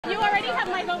You already have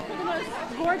my vote for the most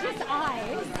gorgeous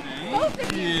eyes. Both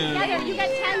of you together, you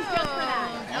get 10 just for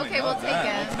that. Okay, we'll take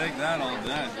it. I'll take that all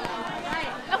day.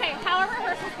 Right. Okay, how are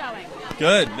rehearsals going?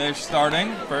 Good. They're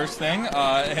starting, first thing,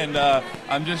 and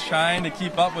I'm just trying to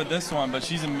keep up with this one, but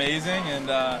she's amazing,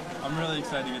 and I'm really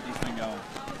excited to get this thing going.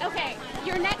 Okay,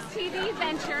 your next TV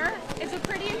venture is a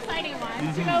pretty exciting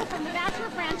one, to go from the Bachelor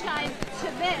franchise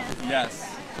to this.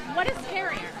 Yes. What is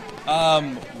scarier?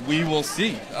 We will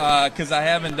see, because I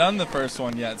haven't done the first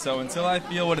one yet, so until I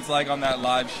feel what it's like on that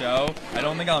live show, I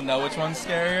don't think I'll know which one's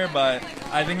scarier, but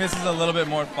I think this is a little bit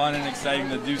more fun and exciting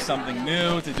to do something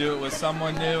new, to do it with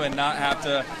someone new, and not have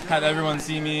to have everyone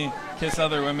see me kiss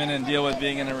other women and deal with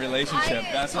being in a relationship.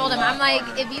 I told him, I'm like,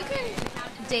 if you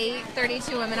can date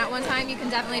 32 women at one time, you can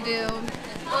definitely do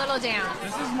a little dance.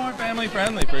 This is more family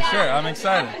friendly, for sure. I'm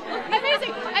excited.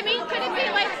 Amazing. I mean, could it be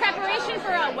like preparation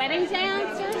for a wedding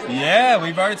dance or something? Yeah,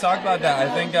 we've already talked about that.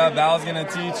 I think Val's going to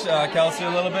teach Kelsey a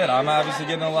little bit. I'm obviously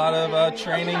getting a lot of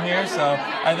training here, so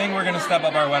I think we're going to step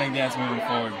up our wedding dance moving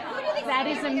forward. That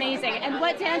is amazing. And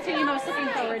what dance are you most looking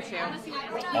forward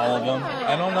to? All of them.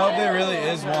 I don't know if there really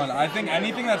is one. I think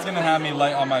anything that's going to have me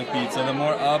light on my feet. So the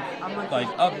more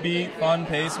upbeat, fun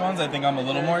pace ones, I think I'm a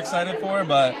little more excited for.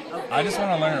 But I just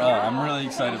want to learn it all. I'm really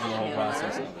excited for the whole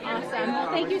process. Awesome. Well,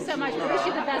 thank you so much. We wish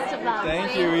you the best of luck.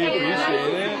 Thank you. We appreciate it.